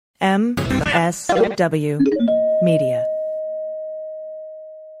MSW Media.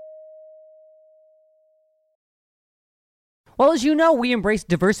 Well, as you know, we embrace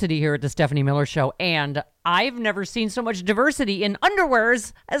diversity here at the Stephanie Miller Show, and I've never seen so much diversity in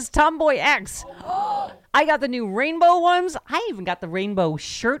underwears as Tomboy X. I got the new rainbow ones. I even got the rainbow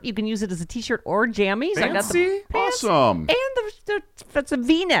shirt. You can use it as a t-shirt or jammies. Fancy? I got the pants Awesome. and it's a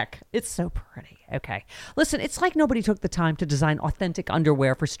V-neck. It's so pretty. Okay. Listen, it's like nobody took the time to design authentic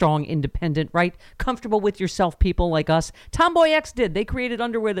underwear for strong, independent, right? Comfortable with yourself people like us. Tomboy X did. They created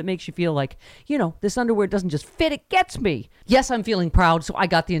underwear that makes you feel like, you know, this underwear doesn't just fit, it gets me. Yes, I'm feeling proud, so I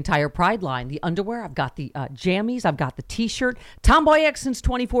got the entire Pride line. The underwear, I've got the jammies, I've got the t-shirt. Tomboy X since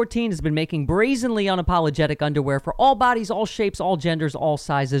 2014 has been making brazenly unapologetic underwear for all bodies, all shapes, all genders, all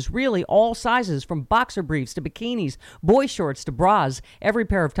sizes. Really, all sizes, from boxer briefs to bikinis, boy shorts to bras. Every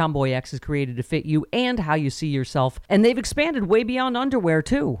pair of Tomboy X is created to fit you and how you see yourself. And they've expanded way beyond underwear,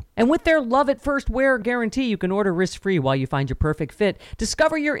 too. And with their love at first wear guarantee, you can order risk-free while you find your perfect fit.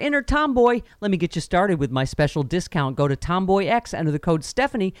 Discover your inner tomboy. Let me get you started with my special discount. Go to Tomboy X, enter the code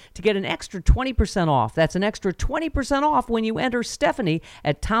Stephanie to get an extra 20% off. That's an extra 20% off when you enter Stephanie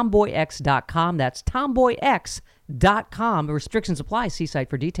at tomboyx.com. That's tomboyx.com. Restrictions apply. See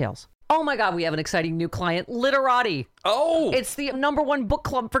site for details. Oh my God, we have an exciting new client, Literati. Oh. It's the #1 book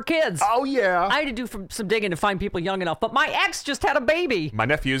club for kids. Oh, yeah. I had to do some digging to find people young enough, but my ex just had a baby. My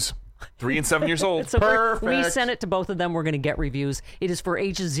nephews, 3 and 7 years old. So Perfect. we sent it to both of them. We're going to get reviews. It is for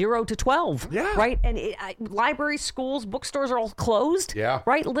ages 0 to 12. Yeah. Right? And libraries, schools, bookstores are all closed. Yeah.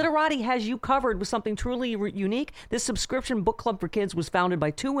 Right? Literati has you covered with something truly unique. This subscription book club for kids was founded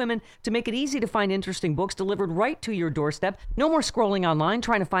by 2 women to make it easy to find interesting books delivered right to your doorstep. No more scrolling online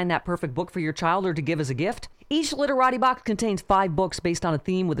trying to find that perfect book for your child or to give as a gift. Each Literati box contains 5 books based on a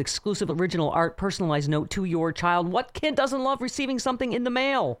theme with exclusive original art, personalized note to your child. What kid doesn't love receiving something in the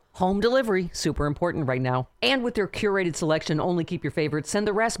mail? Home delivery, super important right now. And with their curated selection, only keep your favorites. Send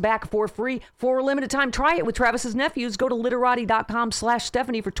the rest back for free for a limited time. Try it with Travis's nephews. Go to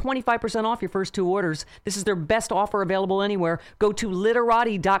literati.com/Stephanie for 25% off your first 2 orders. This is their best offer available anywhere. Go to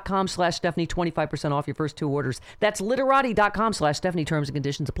literati.com/Stephanie, 25% off your first 2 orders. That's literati.com/Stephanie. Terms and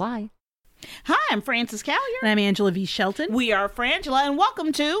conditions apply. Hi, I'm Frances Callier. And I'm Angela V. Shelton. We are Frangela, and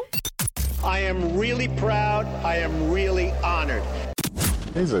welcome to... I am really proud. I am really honored.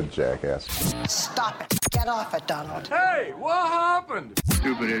 He's a jackass. Stop it. Get off it, Donald. Hey, what happened?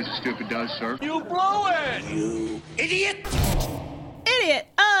 Stupid is, stupid does, sir. You blew it! You idiot! Idiot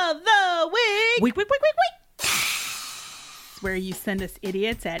of the Week. Week. Where you send us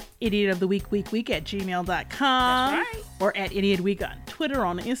idiots at idiotoftheweek@gmail.com. That's right. Or at idiotweek on Twitter,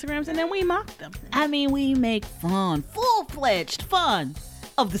 on Instagrams, and then we mock them. I mean, we make fun, full-fledged fun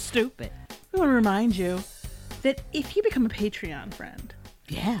of the stupid. We want to remind you that if you become a Patreon friend,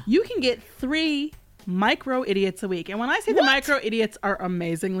 you can get 3 micro idiots a week. And when I say the micro idiots are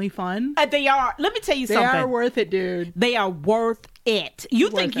amazingly fun, They are. Let me tell you something. they are worth it, dude. They are worth it. You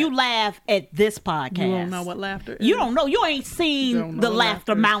think you laugh at this podcast. You don't know what laughter is. You don't know. You ain't seen the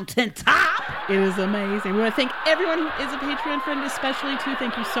Laughter Mountaintop. It is amazing. We want to thank everyone who is a Patreon friend, especially too.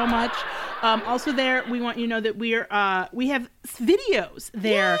 Thank you so much. Also there, we want you to know that we have videos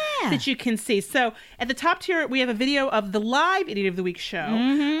there that you can see. So at the top tier, we have a video of the live Idiot of the Week show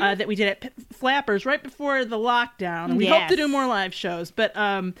that we did at Flappers right before the lockdown. And we hope to do more live shows, but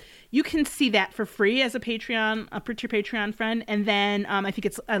you can see that for free as a Patreon friend. And then I think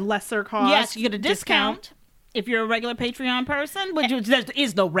it's a lesser cost. Yes, you get a discount. If you're a regular Patreon person, which there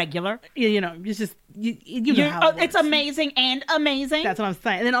is no regular. You know, it's just, you know how it's amazing and amazing. That's what I'm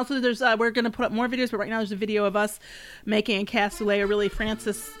saying. And then also there's, we're going to put up more videos, but right now there's a video of us making a cassoulet, or really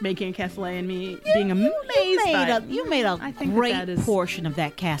Frances making a cassoulet and me being amazed by it. You made a great portion of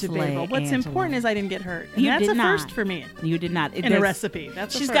that cassoulet. What's important is I didn't get hurt. And that's a first for me. You did not. In a recipe.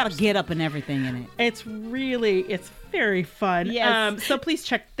 She's got to get up and everything in it. It's very fun. Yes. So please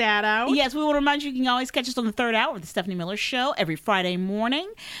check that out. Yes, we want to remind you can always catch us on the 3rd hour of the Stephanie Miller Show every Friday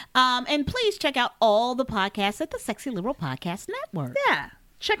morning. And please check out all the podcasts at the Sexy Liberal Podcast Network. Yeah.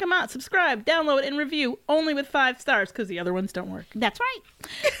 Check them out. Subscribe, download, and review. Only with 5 stars, because the other ones don't work. That's right.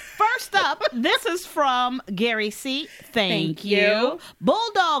 First up, this is from Gary C. Thank you.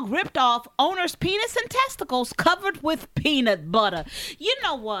 Bulldog ripped off owner's penis and testicles covered with peanut butter. You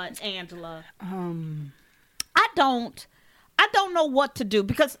know what, Angela? I don't know what to do,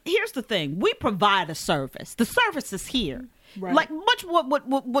 because here's the thing: we provide a service. The service is here, right. Like much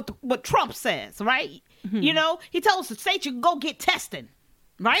what Trump says, right? Mm-hmm. You know, he tells the state you can go get testing,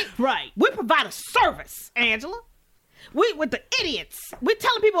 right? Right. We provide a service, Angela. We with the idiots. We're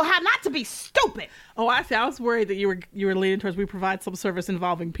telling people how not to be stupid. Oh, I see. I was worried that you were leaning towards we provide some service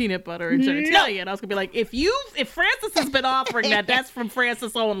involving peanut butter and genitalia. And I was gonna be like, if Francis has been offering that, that's from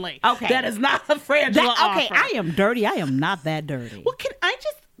Francis only. Okay. That is not a Frangela offer. Okay, I am dirty. I am not that dirty. Well,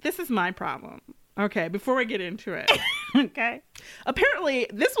 this is my problem. Okay, before I get into it. Okay. Apparently,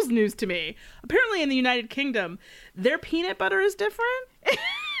 this was news to me. Apparently in the United Kingdom, their peanut butter is different.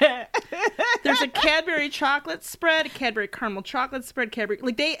 There's a Cadbury chocolate spread, a Cadbury caramel chocolate spread,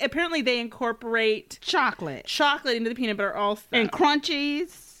 they incorporate Chocolate into the peanut butter also. and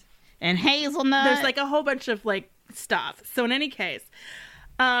crunchies and hazelnut. There's like a whole bunch of like stuff. So in any case,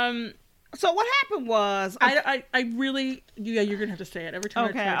 so what happened was I really you're gonna have to say it every time.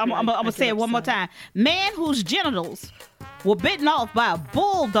 okay. I'm gonna say it one more time. Man whose genitals were bitten off by a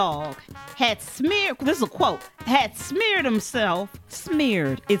bulldog had smeared. This is a quote. Had smeared himself.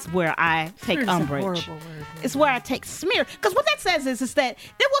 Smeared. It's where I take Smeared is a umbrage. horrible word. It's where I take smeared. Because what that says is that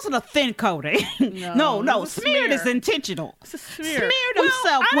there wasn't a thin coating. No. it was a Smeared is smear. intentional. It's a smear. Smeared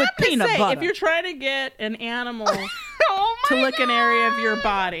himself I with have to peanut say, butter. If you're trying to get an animal Oh to my lick an God. area of your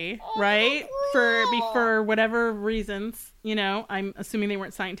body, right? For whatever reasons, I'm assuming they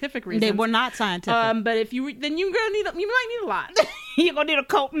weren't scientific reasons. They were not scientific. But if you might need a lot. You're gonna need a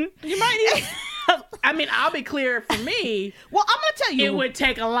coating. You might need. I mean, I'll be clear. For me, Well, I'm gonna tell you. it would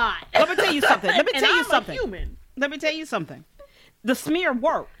take a lot. Let me tell you something. Let me And tell you I'm something. A human. Let me tell you something. The smear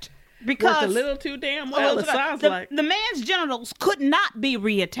worked because Worked a little too damn well. It sounds like. the man's genitals could not be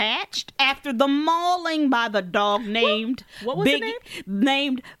reattached after the mauling by the dog named What was the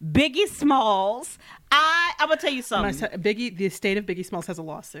named Biggie Smalls. I'm gonna tell you something. The estate of Biggie Smalls has a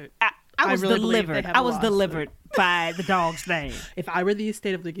lawsuit. I was really believe they delivered. have a I was lawsuit. delivered by the dog's name. If I were the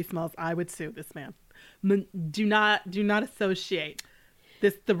estate of Biggie Smalls, I would sue this man. Do not associate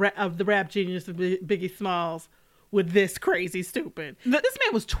the rap genius of Biggie Smalls with this crazy stupid. This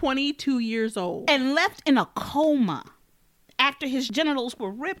man was 22 years old. And left in a coma after his genitals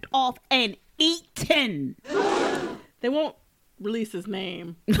were ripped off and eaten. They won't release his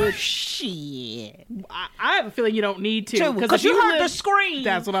name. Which Shit. I have a feeling you don't need to. Because you heard the scream.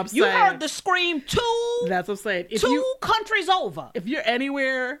 That's what I'm saying. You heard the scream That's what I'm saying. two countries over. If you're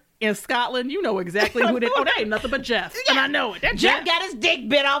anywhere in Scotland, you know exactly who it is. Oh, that ain't nothing but Jeff. And I know it. That Jeff got his dick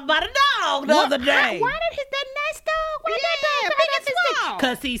bit off by the dog the other day. Why did that nice dog? Why did that dog bite his dick?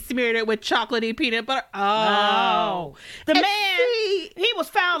 Because he smeared it with chocolatey peanut butter. Oh. The And man, he was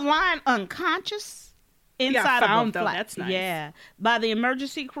found lying unconscious inside found, of a though. flat. That's nice. Yeah, by the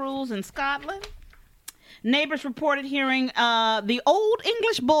emergency crews in Scotland. Neighbors reported hearing the old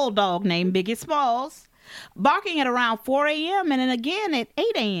English bulldog named Biggie Smalls barking at around 4 a.m. and then again at 8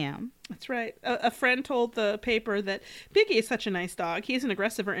 a.m. That's right. A friend told the paper that Biggie is such a nice dog. He isn't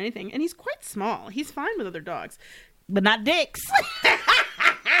aggressive or anything, and he's quite small. He's fine with other dogs. But not dicks.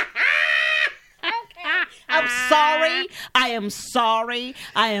 I'm sorry. I am sorry.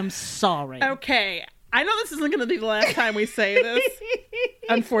 I am sorry. Okay. I know this isn't going to be the last time we say this,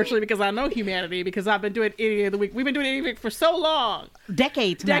 unfortunately, because I know humanity, because I've been doing Idiot of the Week. We've been doing Idiot of the Week for so long.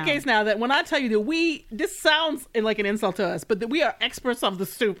 Decades now, that when I tell you that this sounds like an insult to us, but that we are experts of the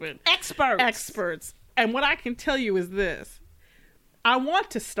stupid. Experts. And what I can tell you is this. I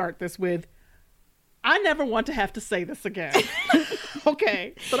want to start this with, I never want to have to say this again.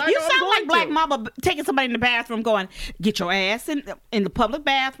 Okay. But I You know I'm sound going like Black to. Mama taking somebody in the bathroom going, get your ass in the public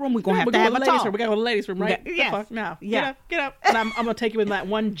bathroom. We're going to have to have a talk. We got to go to the ladies' room, right? Yeah. The fuck now. Yeah. Get up. And I'm going to take you in that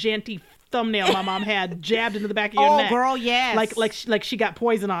one janty thumbnail my mom had jabbed into the back of your neck. Oh, girl, yes. Like she got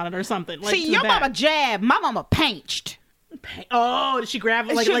poison on it or something. Like, See, to your the back. mama jabbed. My mama pinched. Oh, did she grab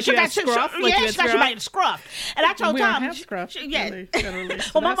it? Like she you had got scruff? Yeah, she got somebody to scruff. And I told We don't Tom, have scruff. yeah. Really, generally.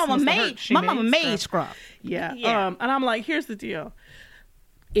 So Well, my that mama must have hurt. made She my mama made scruff. Yeah. Yeah. And I'm like, here's the deal.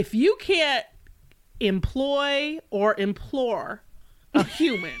 If you can't employ or implore a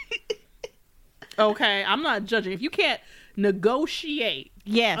human, okay, I'm not judging. If you can't negotiate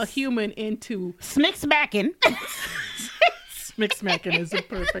a human into smick-smacking. Smick-smacking is a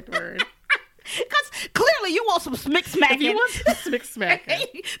perfect word. Because clearly you want some smick-smacking. If you want some smick-smacking.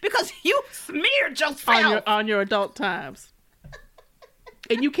 Because you smeared yourself. On your adult times.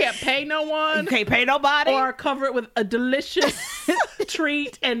 And you can't pay no one. You can't pay nobody. Or cover it with a delicious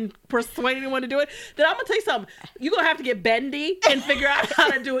treat and persuade anyone to do it. Then I'm going to tell you something. You're going to have to get bendy and figure out how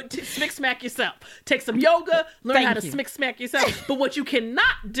to do it. Smick smack yourself. Take some yoga. Learn how to smick smack yourself. But what you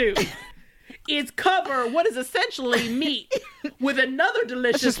cannot do is cover what is essentially meat with another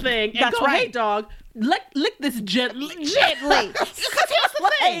delicious thing and go, hey, dog, lick this gently. Because here's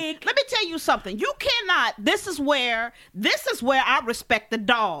the thing. Let me tell you something. You cannot. This is where I respect the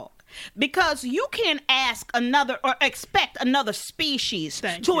dog. Because you can't ask another or expect another species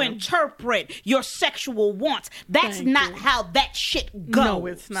to interpret your sexual wants. That's not how that shit goes. No,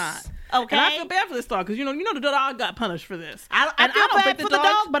 it's not. Okay. And I feel bad for this dog because you know the dog got punished for this. I feel bad for the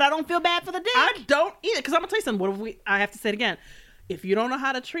dog, but I don't feel bad for the dick. I don't either, because I'm gonna tell you something. I have to say it again. If you don't know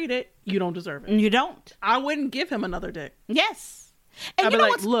how to treat it, you don't deserve it. You don't. I wouldn't give him another dick. Yes. And I'd you be know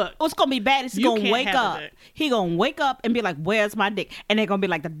like, what's gonna be bad is he's gonna wake up. He gonna wake up and be like, "Where's my dick?" And they're gonna be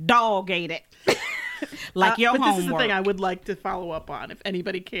like, "The dog ate it." Like your but homework. This is the thing I would like to follow up on, if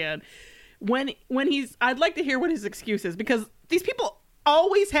anybody can. I'd like to hear what his excuse is, because these people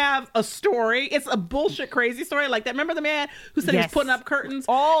always have a story. It's a bullshit crazy story like that. Remember the man who said he was putting up curtains?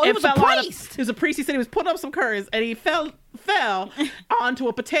 Oh, he was a priest. He was a priest. He said he was putting up some curtains and he fell onto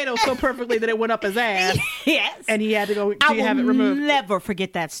a potato so perfectly that it went up his ass. Yes. And he had to go have it removed. I will never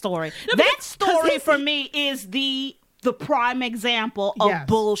forget that story. That story for me is the prime example of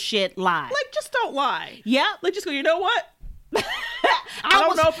bullshit lie. Like, just don't lie. Yeah. Like, just go, you know what? I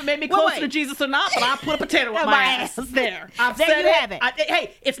don't know if it made me closer to Jesus or not, but I put a potato up my ass. There. I've there said you have it.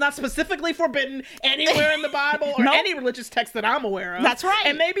 Hey, it's not specifically forbidden anywhere in the Bible or any religious text that I'm aware of. That's right.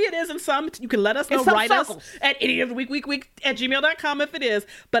 And maybe it is in some. You can let us know. Write us at idiotoftheweek@gmail.com if it is.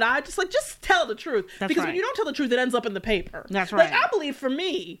 But I just tell the truth. Because when you don't tell the truth, it ends up in the paper. That's right. Like, I believe for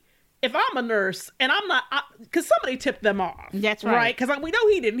me, if I'm a nurse and I'm not, because somebody tipped them off. That's right. Because we know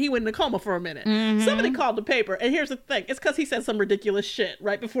he didn't. He went in a coma for a minute. Mm-hmm. Somebody called the paper. And here's the thing. It's because he said some ridiculous shit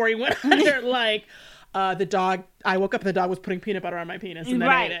right before he went on there. Like, the dog, I woke up and the dog was putting peanut butter on my penis and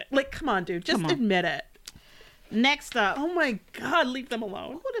then ate it. Like, come on, dude. Just admit it. Next up. Oh my God, leave them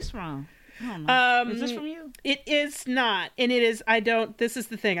alone. Who this from? I don't know. Is this from you? It is not. And it is, this is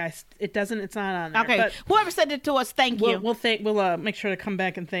the thing. It's not on there. Okay. But whoever sent it to us, thank you. We'll make sure to come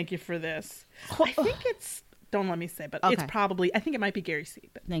back and thank you for this. I think it's, don't let me say, but it's probably, I think it might be Gary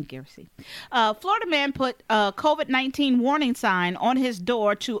C. But. Thank Gary C. Florida man put a COVID-19 warning sign on his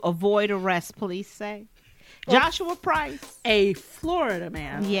door to avoid arrest, police say. Joshua Price. A Florida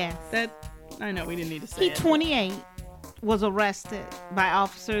man. Yes. I know we didn't need to say it. He 28. Was arrested by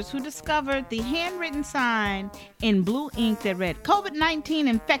officers who discovered the handwritten sign in blue ink that read COVID-19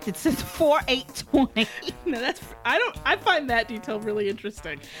 infected since 4/8/20. No, I find that detail really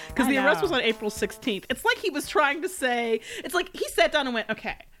interesting, because the arrest was on April 16th. It's like he was trying to say, it's like he sat down and went,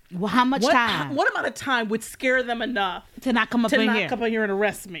 okay, well, how much time? What amount of time would scare them enough to not come up in here and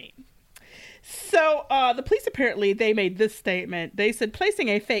arrest me? So the police apparently, they made this statement. They said, placing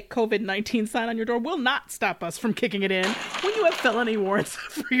a fake COVID-19 sign on your door will not stop us from kicking it in when you have felony warrants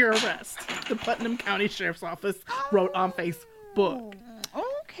for your arrest. The Putnam County Sheriff's Office wrote on Facebook.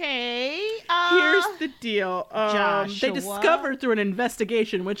 Okay. Here's the deal. They discovered through an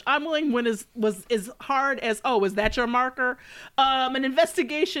investigation, which I'm willing was as hard as, is that your marker? An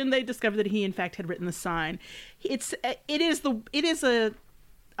investigation, they discovered that he in fact had written the sign.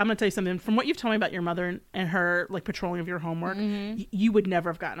 I'm going to tell you something. From what you've told me about your mother and her patrolling of your homework, you would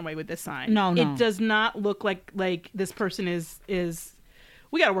never have gotten away with this sign. No. It does not look like this person is.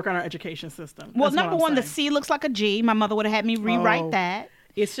 We got to work on our education system. Well, number one, the C looks like a G. My mother would have had me rewrite that.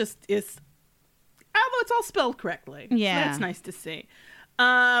 Although it's all spelled correctly. Yeah. So that's nice to see.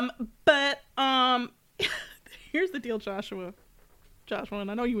 But here's the deal, Joshua,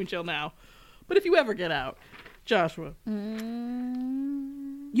 and I know you in jail now, but if you ever get out, Joshua,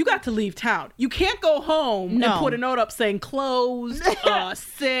 you got to leave town. You can't go home and put a note up saying closed,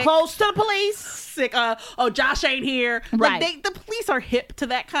 sick. Close to the police. Sick. Josh ain't here. Right. The police are hip to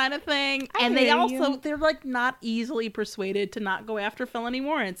that kind of thing. They're not easily persuaded to not go after felony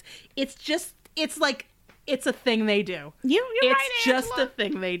warrants. It's a thing they do. You're right, It's just a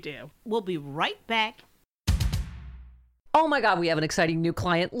thing they do. We'll be right back. Oh my God, we have an exciting new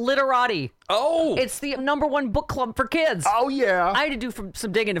client, Literati. Oh! It's the #1 book club for kids. Oh, yeah. I had to do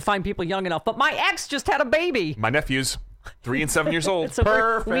some digging to find people young enough, but my ex just had a baby. My nephews, 3 and 7 years old. So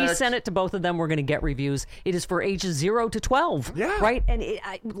Perfect. we sent it to both of them. We're going to get reviews. It is for ages 0 to 12. Yeah. Right? And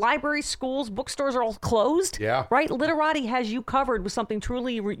libraries, schools, bookstores are all closed. Yeah. Right? Literati has you covered with something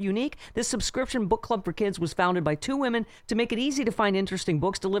truly unique. This subscription book club for kids was founded by 2 women to make it easy to find interesting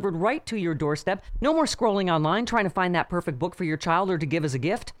books delivered right to your doorstep. No more scrolling online trying to find that perfect book for your child or to give as a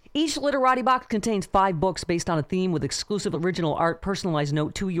gift. Each Literati box contains 5 books based on a theme with exclusive original art, personalized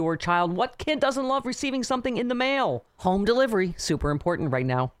note to your child. What kid doesn't love receiving something in the mail? Home delivery, super important right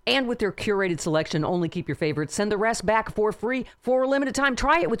now. And with their curated selection, only keep your favorites. Send the rest back for free for a limited time.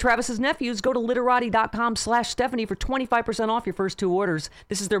 Try it with Travis's nephews. Go to literati.com/Stephanie for 25% off your first 2 orders.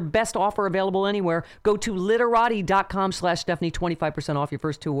 This is their best offer available anywhere. Go to literati.com/Stephanie, 25% off your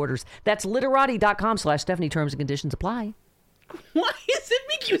first 2 orders. That's literati.com/Stephanie. Terms and conditions apply. Why does it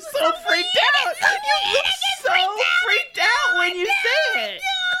make you so freaked out? You look so freaked out when you say it.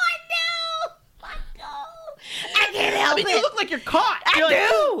 I can't help it. You look like you're caught. I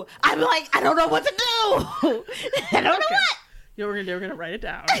do. I'm like, I don't know what to do. I don't know what. Yeah, we're gonna write it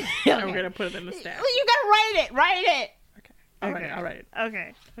down. And we're gonna put it in the stack. You gotta write it. Write it. Okay. All right.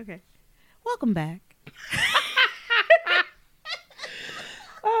 Okay. Welcome back.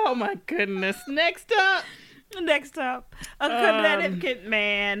 Oh my goodness. Next up, a Connecticut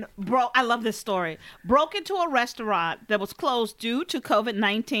man I love this story. Broke into a restaurant that was closed due to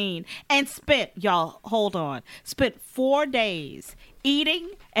COVID-19 and spent 4 days eating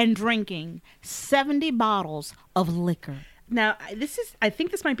and drinking 70 bottles of liquor. now I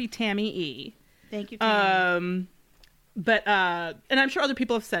think this might be Tammy E. Thank you, Tammy. But and I'm sure other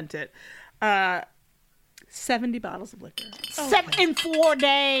people have sent it. 70 bottles of liquor. In 4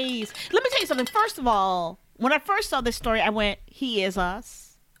 days. Let me tell you something. First of all, when I first saw this story, I went, he is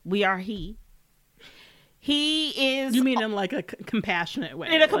us. We are he. He is... You mean in like a compassionate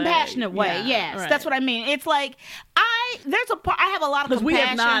way? In a compassionate way, yes. Right. That's what I mean. It's like, I have a lot of compassion. Because we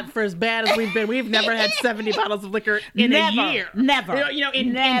have not, for as bad as we've been, we've never had 70 bottles of liquor in a year. Never.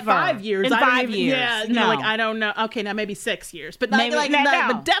 In 5 years. In 5 years. Yeah, no. Like, I don't know. Okay, now maybe 6 years. But not, Maybe, like, no.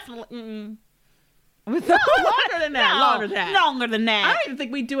 but definitely... Longer than that. Longer than that. I don't even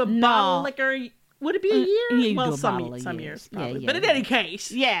think we do a bottle of liquor. Would it be a year? Yeah, you well, do a some bottle a years, year. probably. Yeah, but in yeah. any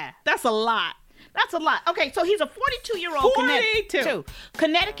case, Yeah. that's a lot. That's a lot. Okay, so he's a 42-year-old 42.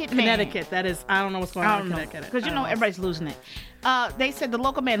 Connecticut man. Connecticut, that is, I don't know what's going on in Connecticut. Because everybody's losing it. They said the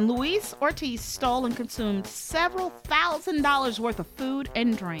local man, Luis Ortiz, stole and consumed several $1,000s worth of food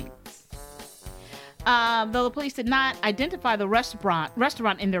and drinks. Though the police did not identify the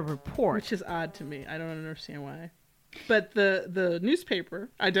restaurant in their report. Which is odd to me. I don't understand why. But the newspaper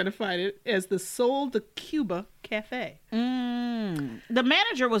identified it as the Sol de Cuba Cafe. The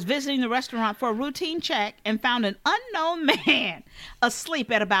manager was visiting the restaurant for a routine check and found an unknown man asleep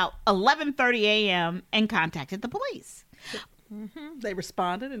at about 11:30 a.m. and contacted the police. They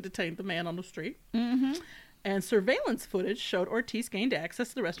responded and detained the man on the street. And surveillance footage showed Ortiz gained access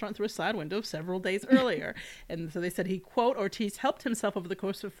to the restaurant through a side window several days earlier. And so they said he, quote, Ortiz helped himself over the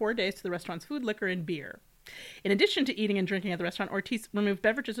course of 4 days to the restaurant's food, liquor, and beer. In addition to eating and drinking at the restaurant, Ortiz removed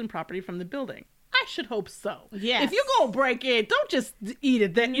beverages and property from the building. I should hope so. Yes. If you go break in, don't just eat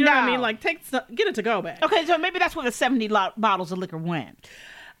it. Then you know what I No. mean. Like get it to go bag. Okay, so maybe that's where the 70 bottles of liquor went.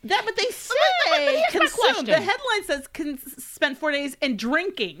 That, but they say but here's my question. The headline says spent 4 days in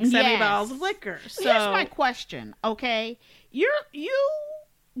drinking 70 Yes. bottles of liquor. So Here's my question, okay? You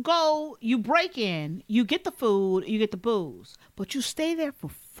break in, you get the food, you get the booze, but you stay there for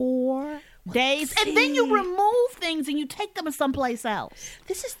 4 days, and then you remove things and you take them someplace else.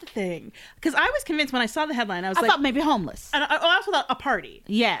 This is the thing, because I was convinced when I saw the headline, I thought maybe homeless. and I also thought a party.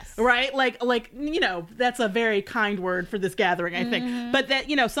 Yes. Right? Like that's a very kind word for this gathering, I think. But that,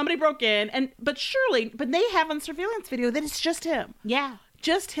 somebody broke in but they have on surveillance video that it's just him. Yeah.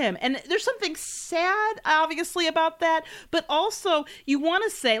 Just him. And there's something sad, obviously, about that. But also, you want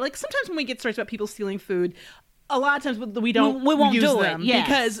to say, like, sometimes when we get stories about people stealing food, a lot of times we don't we won't use do them it,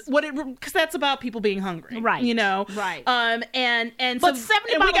 yes. because that's about people being hungry, Right. Right. And But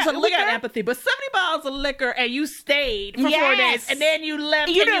 70 bottles of we got liquor? empathy, but 70 bottles of liquor and you stayed for 4 Yes. days and then you left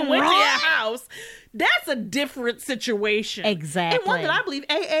You and didn't you went to run? your house. That's a different situation. Exactly. And one that I believe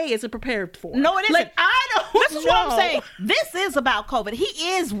AA isn't prepared for. No, it isn't. Like, I don't This is what I'm know. saying. This is about COVID. He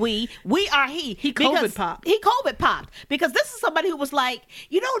is we are he. He COVID popped. He COVID popped. Because this is somebody who was like,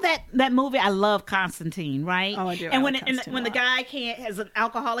 that movie, I love Constantine, right? Oh, I do. And I when like Constantine when a the lot. guy has an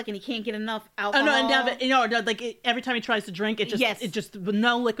alcoholic and he can't get enough alcohol. Oh, no, and every time he tries to drink, it just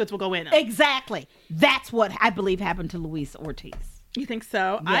no liquids will go in. Exactly. That's what I believe happened to Luis Ortiz. You think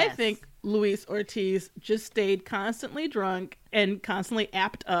so? I Yes. think Luis Ortiz just stayed constantly drunk and constantly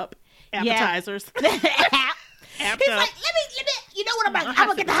apped up appetizers. He's like, let me, you know what I'm like? I'm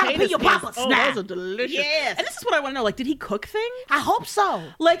gonna get the jalapeno poppers Oh, now. those are delicious. Yes. And this is what I want to know. Like, did he cook things? I hope so.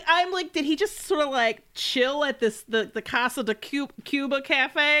 Like, did he just sort of like chill at the Casa de Cuba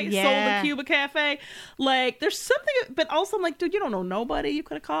Cafe? Yeah. Sol de Cuba Cafe? Like, there's something, but also I'm like, dude, you don't know nobody you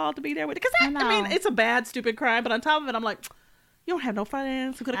could have called to be there with it. Because I mean, know. it's a bad, stupid crime, but on top of it, I'm like, you don't have no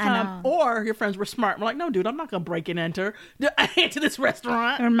finance. You could have I come. know. Or your friends were smart. I'm like, no, dude, I'm not going to break and enter into this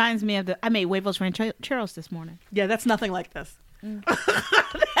restaurant. It reminds me of I made huevos rancheros this morning. Yeah, that's nothing like this.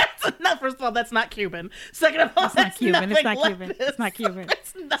 First of all, that's not Cuban. Second of all, It's not Cuban. It's not nothing like Cuban. this. It's not Cuban.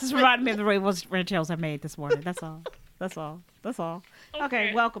 It's This nothing. reminded me of the huevos rancheros I made this morning. That's all. That's all. Okay,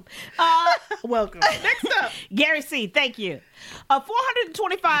 Okay. welcome. Welcome. Next up. Gary C., thank you. A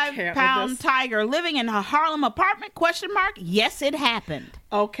 425-pound tiger living in a Harlem apartment, ? Yes, it happened.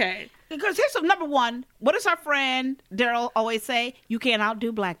 Okay. Because here's number one. What does our friend Daryl always say? You can't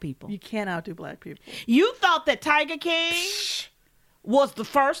outdo black people. You can't outdo black people. You thought that Tiger King was the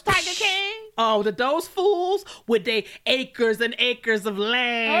first Tiger King? Oh, those fools with their acres and acres of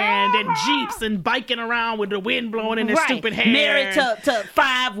land and jeeps and biking around with the wind blowing in their stupid hair. Married to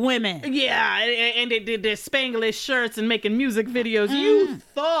 5 women. Yeah, and they did their Spanglish shirts and making music videos. You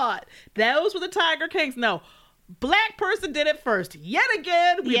thought those were the Tiger Kings. No. Black person did it first. Yet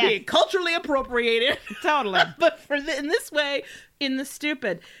again, we being culturally appropriated. Totally. But in this way, in the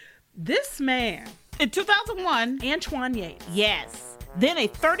stupid. This man, in 2001, Antoine Yates. Yes. Then a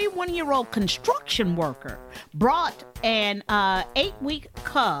 31-year-old construction worker brought an 8-week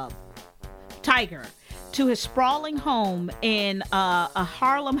cub tiger to his sprawling home in a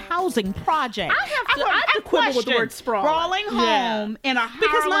Harlem housing project. I have to quibble with the word sprawling. Home in a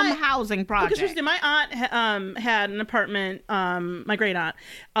Harlem housing project. Because my aunt had an apartment, my great aunt,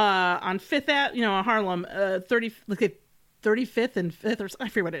 on 5th Ave, Harlem, 35th and 5th, or I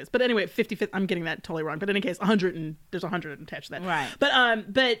forget what it is. But anyway, 55th, I'm getting that totally wrong. But in any case, there's 100 attached to that. Right. But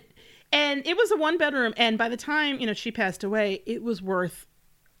and it was a 1-bedroom, and by the time, she passed away, it was worth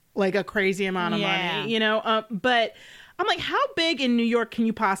like a crazy amount of money, but I'm like, how big in New York can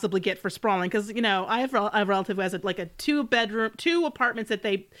you possibly get for sprawling? Because, I have a relative who has a 2-bedroom, 2 apartments that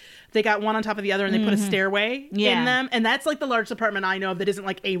they got one on top of the other and they put a stairway in them. And that's like the largest apartment I know of that isn't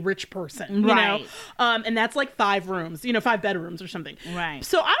like a rich person, you know? And that's like 5 rooms, 5 bedrooms or something. Right.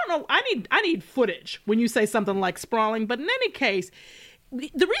 So I don't know. I need footage when you say something like sprawling. But in any case, the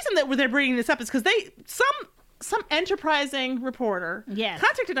reason that they're bringing this up is because some enterprising reporter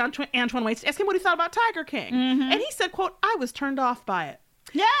contacted Antoine Yates to ask him what he thought about Tiger King. And he said, quote, "I was turned off by it."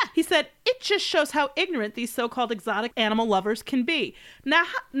 Yeah. He said, "It just shows how ignorant these so-called exotic animal lovers can be." Now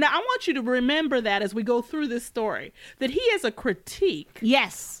I want you to remember that as we go through this story, that he is a critique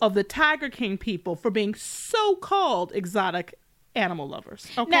of the Tiger King people for being so-called exotic animal lovers.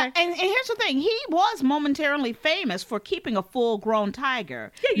 Okay. Now, and here's the thing. He was momentarily famous for keeping a full-grown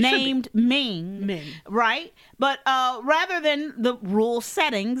tiger named Ming. Right? But rather than the rural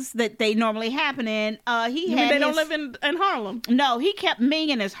settings that they normally happen in, they don't live in Harlem. No, he kept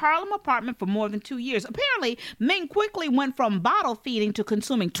Ming in his Harlem apartment for more than 2 years. Apparently, Ming quickly went from bottle feeding to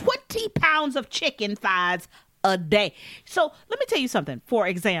consuming 20 pounds of chicken thighs a day. So let me tell you something. For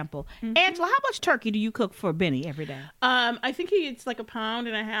example, Angela, how much turkey do you cook for Benny every day? I think he eats like 1.5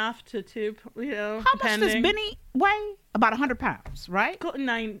 pounds to 2, How much does Benny weigh? About 100 pounds, right?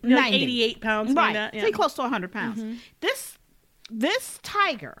 90. 88 pounds. Right. Like that, So close to 100 pounds. This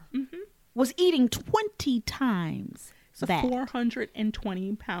tiger was eating 20 times It's a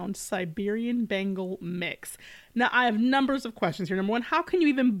 420-pound Siberian Bengal mix. Now, I have numbers of questions here. Number one, how can you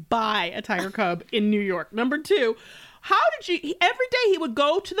even buy a tiger cub in New York? Number two, every day he would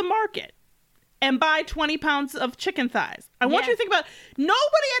go to the market and buy 20 pounds of chicken thighs. I want you to think about,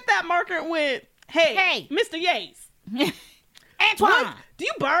 nobody at that market went, hey, Mr. Yates. Antoine, do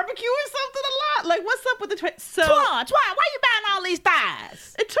you barbecue or something a lot? Like, what's up with the Antoine, why you buying all these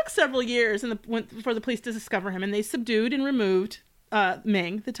thighs? It took several years for the police to discover him, and they subdued and removed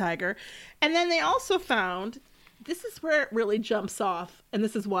Ming, the tiger. And then they also found, this is where it really jumps off, and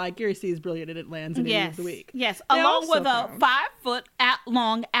this is why Gary C. is brilliant and it lands in Idiot of the Week. Yes, along with a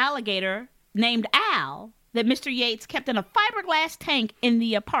 5-foot-long alligator named Al that Mr. Yates kept in a fiberglass tank in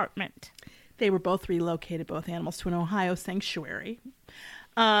the apartment. They were both relocated, both animals, to an Ohio sanctuary.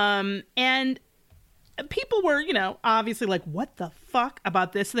 And people were, obviously like, what the fuck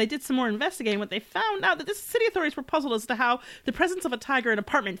about this? So they did some more investigating. What they found out that the city authorities were puzzled as to how the presence of a tiger in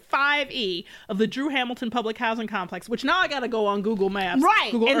apartment 5E of the Drew Hamilton Public Housing Complex, which now I got to go on Google Maps,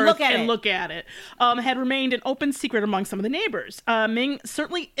 Google Earth, look at it, had remained an open secret among some of the neighbors. Ming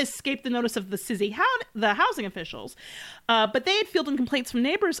certainly escaped the notice of the housing officials, but they had fielded complaints from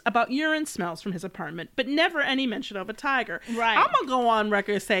neighbors about urine smells from his apartment, but never any mention of a tiger. Right. I'm going to go on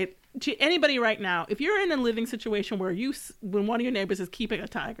record and say, to anybody right now, if you're in a living situation where when one of your neighbors is keeping a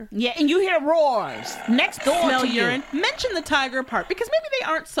tiger, and you hear roars next door smell to urine, you, mention the tiger part, because maybe they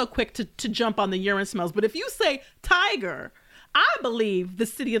aren't so quick to jump on the urine smells. But if you say tiger, I believe the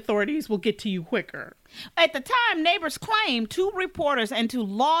city authorities will get to you quicker. At the time, neighbors claimed to reporters and to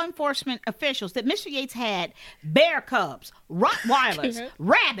law enforcement officials that Mr. Yates had bear cubs, Rottweilers,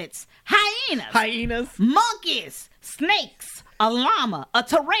 rabbits, hyenas, monkeys, snakes, a llama, a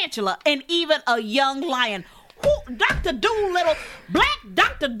tarantula, and even a young lion. Dr. Doolittle, Black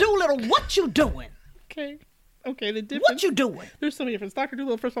Dr. Doolittle, what you doing? Okay. Okay, the difference. What you doing? There's so many differences. Dr.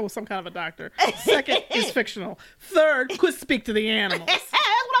 Dolittle, first of all, was some kind of a doctor. Second, is fictional. Third, could speak to the animals. That's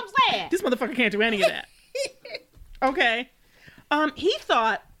what I'm saying. This motherfucker can't do any of that. Okay. He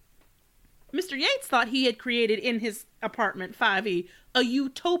thought, Mr. Yates thought he had created in his apartment 5E a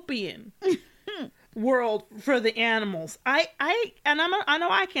utopian world for the animals. I know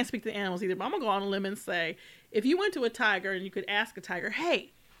I can't speak to the animals either, but I'm gonna go on a limb and say, if you went to a tiger and you could ask a tiger,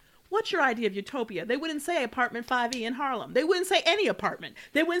 hey, what's your idea of utopia? They wouldn't say apartment 5E in Harlem. They wouldn't say any apartment.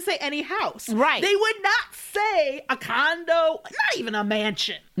 They wouldn't say any house. Right. They would not say a condo, not even a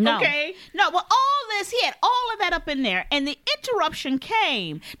mansion. No. Okay? No, well, all this, he had all of that up in there. And the interruption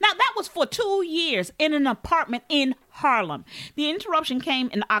came. Now, that was for 2 years in an apartment in Harlem. The interruption came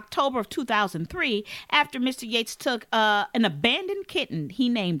in October of 2003 after Mr. Yates took an abandoned kitten he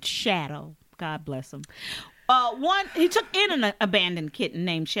named Shadow. God bless him. He took in an abandoned kitten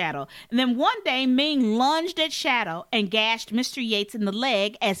named Shadow. And then one day, Ming lunged at Shadow and gashed Mr. Yates in the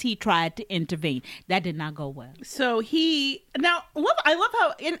leg as he tried to intervene. That did not go well. So I love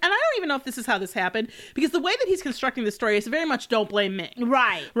how, and I don't even know if this is how this happened, because the way that he's constructing the story is very much don't blame Ming.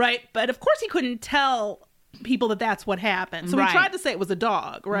 Right. Right? But of course he couldn't tell people that that's what happened. So he tried to say it was a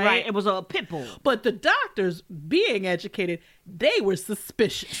dog, right? Right. It was a pit bull. But the doctors, being educated, they were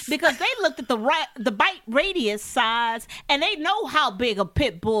suspicious. Because they looked at the bite radius size and they know how big a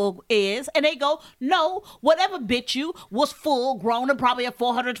pit bull is. And they go, no, whatever bit you was full grown and probably a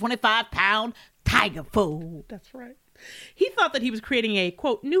 425-pound tiger food. That's right. He thought that he was creating a,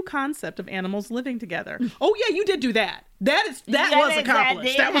 quote, new concept of animals living together. Oh, yeah, you did do that. That was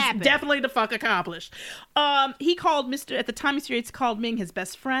accomplished. That was definitely the fuck accomplished. He called at the time, Mr. Yates called Ming his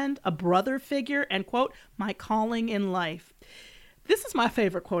best friend, a brother figure, and, quote, my calling in life. This is my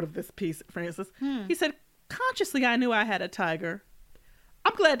favorite quote of this piece, Francis. He said, consciously, I knew I had a tiger.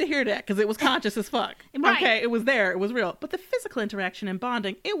 I'm glad to hear that because it was conscious as fuck. Right. Okay, it was there. It was real. But the physical interaction and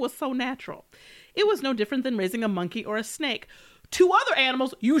bonding, it was so natural. It was no different than raising a monkey or a snake. Two other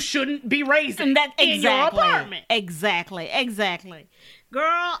animals you shouldn't be raising in your apartment. Exactly.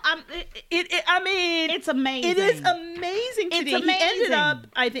 Girl, it's amazing. It is amazing to me. Amazing. He ended up,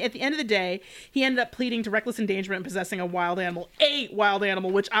 at the end of the day, he ended up pleading to reckless endangerment and possessing a wild animal,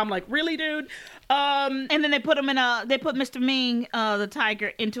 which I'm like, really, dude? And then they put Mr. Ming, the tiger,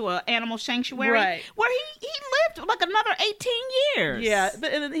 into an animal sanctuary, right, where he lived like another 18 years. Yeah,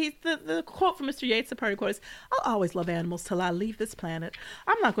 the quote from Mr. Yates, the party quote is, I'll always love animals till I leave this planet.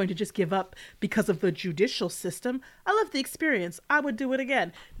 I'm not going to just give up because of the judicial system. I love the experience. I would do it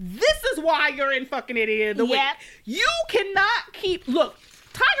again. This is why you're in fucking Idiot of the Week. You cannot look,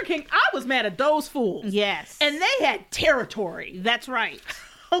 Tiger King, I was mad at those fools. Yes. And they had territory. That's right.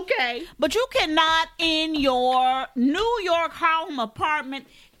 Okay. But you cannot, in your New York Harlem apartment,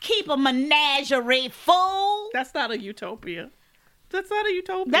 keep a menagerie full. That's not a utopia.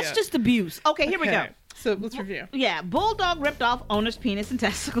 That's just abuse. Okay, here we go. So let's review. Yeah, bulldog ripped off owner's penis and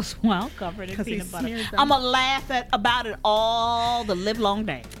testicles while covered in peanut butter. I'm going to laugh about it all the live long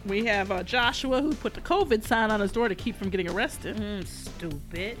day. We have Joshua, who put the COVID sign on his door to keep from getting arrested.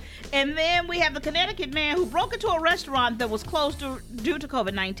 Stupid. And then we have the Connecticut man who broke into a restaurant that was closed due to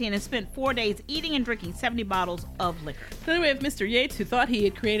COVID-19 and spent 4 days eating and drinking 70 bottles of liquor. Then we have Mr. Yates, who thought he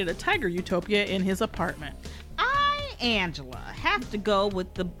had created a tiger utopia in his apartment. Angela, have to go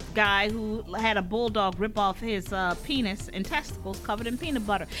with the guy who had a bulldog rip off his penis and testicles covered in peanut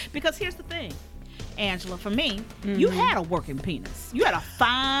butter. Because here's the thing, Angela, for me, you had a working penis. You had a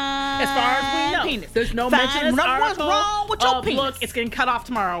fine, as far as we know, penis. There's no mention in this article. What's wrong with your penis? Look, it's getting cut off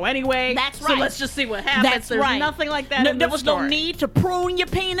tomorrow anyway. That's right. So let's just see what happens. There's nothing like that in There this was story. no need to prune your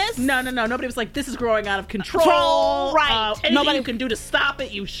penis. No. Nobody was like, this is growing out of control. Right. Anything you can do to stop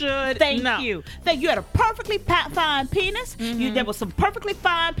it, you should. Thank you. You had a perfectly fine penis. There was some perfectly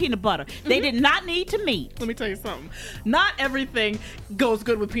fine peanut butter. They did not need to meet. Let me tell you something. Not everything goes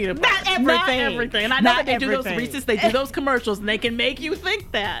good with peanut butter. Not everything. And I know that they do those Reese's, they do those commercials, and they can make you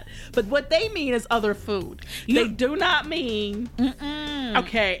think that. But what they mean is other food. They do not mean.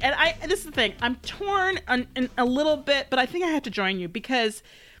 Okay, and this is the thing. I'm torn in a little bit, but I think I have to join you because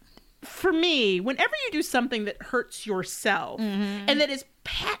for me, whenever you do something that hurts yourself and that is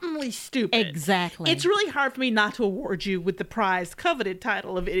patently stupid, exactly, it's really hard for me not to award you with the prized coveted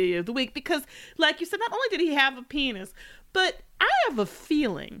title of Idiot of the Week because, like you said, not only did he have a penis, but I have a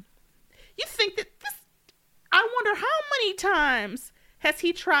feeling. You think that this? I wonder how many times has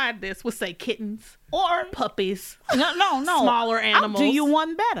he tried this with, say, kittens or puppies? No. Smaller animals. I'll do you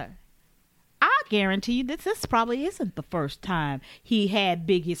one better. I guarantee you this probably isn't the first time he had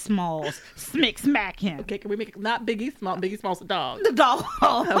Biggie Smalls smack him. Okay, can we make it not Biggie Smalls? Biggie Smalls the dog. The dog.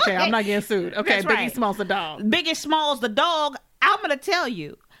 Okay, I'm not getting sued. Okay, That's Biggie right. Smalls the dog. Biggie Smalls the dog. I'm going to tell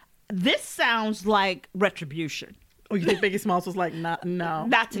you, this sounds like retribution. Oh, you think Biggie Smalls was like, no, Not we're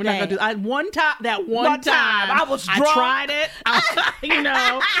not today. gonna do that. One time, I was drunk. I tried it.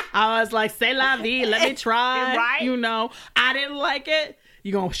 I was like, c'est la vie, let me try. Right. I didn't like it.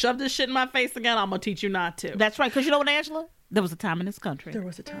 You gonna shove this shit in my face again? I'm gonna teach you not to. That's right. Because you know what, Angela? There was a time in this country. There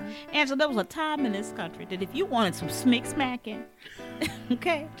was a time. Angela, there was a time in this country that if you wanted some smacking,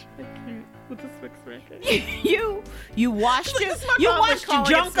 okay, What's a slick smacking? you washed your You washed your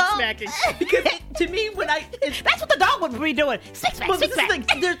junk up. Because to me, That's what the dog would be doing. Smack.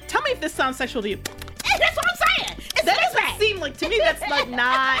 Tell me if this sounds sexual to you. That's what I'm saying. It's That smack. doesn't seem like, to me, that's like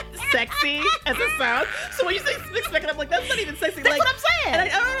not sexy as a sound. So when you say smack, I'm like, that's not even sexy. That's like, what I'm saying. And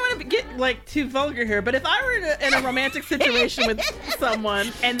I don't want to get like too vulgar here, but if I were in a romantic situation with someone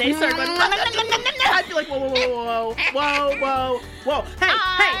and they start going, I'd be like, whoa.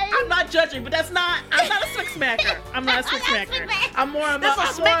 Hey, I'm not judging, but I'm not a slick smacker. I'm not a slick smacker. I'm more of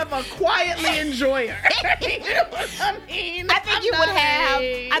a quietly enjoyer. You know what I mean? I think you would have.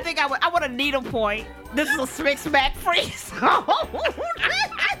 I would a needle point. This is a smack free zone.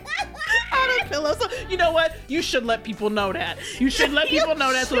 On a pillow. So you know what? You should let people know that. You should let people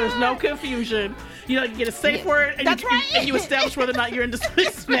know that so there's no confusion. You get a safe word and, That's right. and you establish whether or not you're into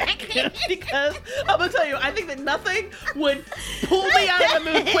smack. Because I'm gonna tell you, I think that nothing would pull me out of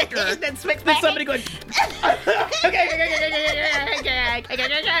the mood quicker than somebody going, okay.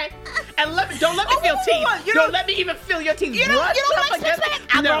 And don't let me feel teeth. Don't let me even feel your teeth. You don't like against smack?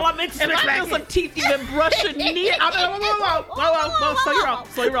 I don't like And if I feel some teeth even brushing me, whoa,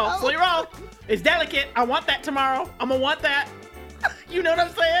 slow your roll. It's delicate. I want that tomorrow. I'm gonna want that. You know what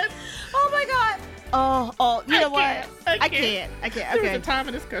I'm saying? Oh my God. Oh, you know what? I can't. There Okay. was a time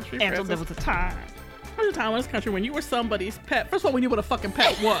in this country, Angela, there Francis. was a time. There was a time in this country when you were somebody's pet. First of all, we knew what a fucking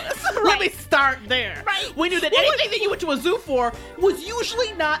pet was. Let me start there. Right. We knew that anything that you went to a zoo for was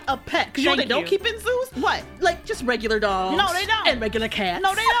usually not a pet. Because you know what they don't keep in zoos? What? Like just regular dogs. No, they don't. And regular cats.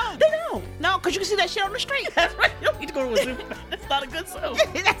 No, they don't. They don't. No, because you can see that shit on the street. That's right. You don't need to go to a zoo. That's not a good zoo.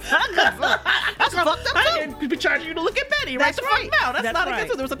 That's not good. That's fucked up too. I'd be charging you to look at Betty right That's the right. fuck now. That's not a right.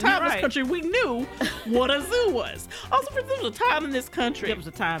 good zoo. There was a time in You're this right. country we knew what a zoo was. Also, there was a time in this country. There was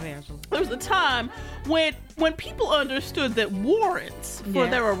a time, Angela. There was a time when people understood that warrants for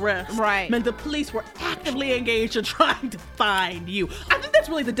their arrest meant the police were actively engaged in trying to find you. I think that's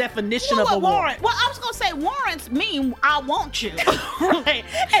really the definition of a warrant. Well, I was gonna say warrants mean I want you. Right.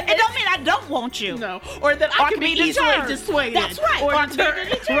 And it don't mean I don't want you. No. Or that I can be easily dissuaded. That's right. Or Or deterred.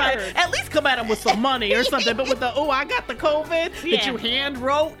 deterred. Right. At least come at them with some money or something. But with the, I got the COVID that you hand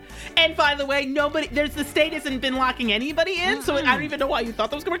wrote. And by the way, the state hasn't been locking anybody in, so I don't even know why you thought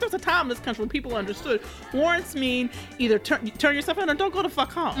that was going to work. There was a time in this country when people understood warrants mean either turn yourself in or don't go the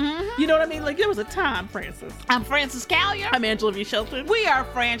fuck home. You know what I mean? Like, there was a time, Francis. I'm Francis Callier. I'm Angela V. Shelton. We are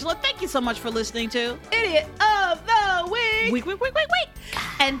Frangela. Thank you so much for listening to Idiot of the Week. Week.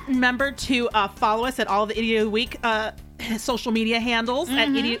 And remember to follow us at all the Idiot of the Week social media handles at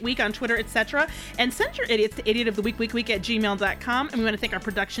Idiot Week on Twitter, etc. And send your idiots to idiotoftheweek@gmail.com. And we want to thank our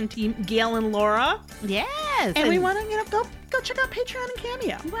production team, Gail and Laura. Yes. And we want to go check out Patreon and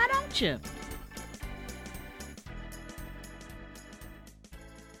Cameo. Why don't you?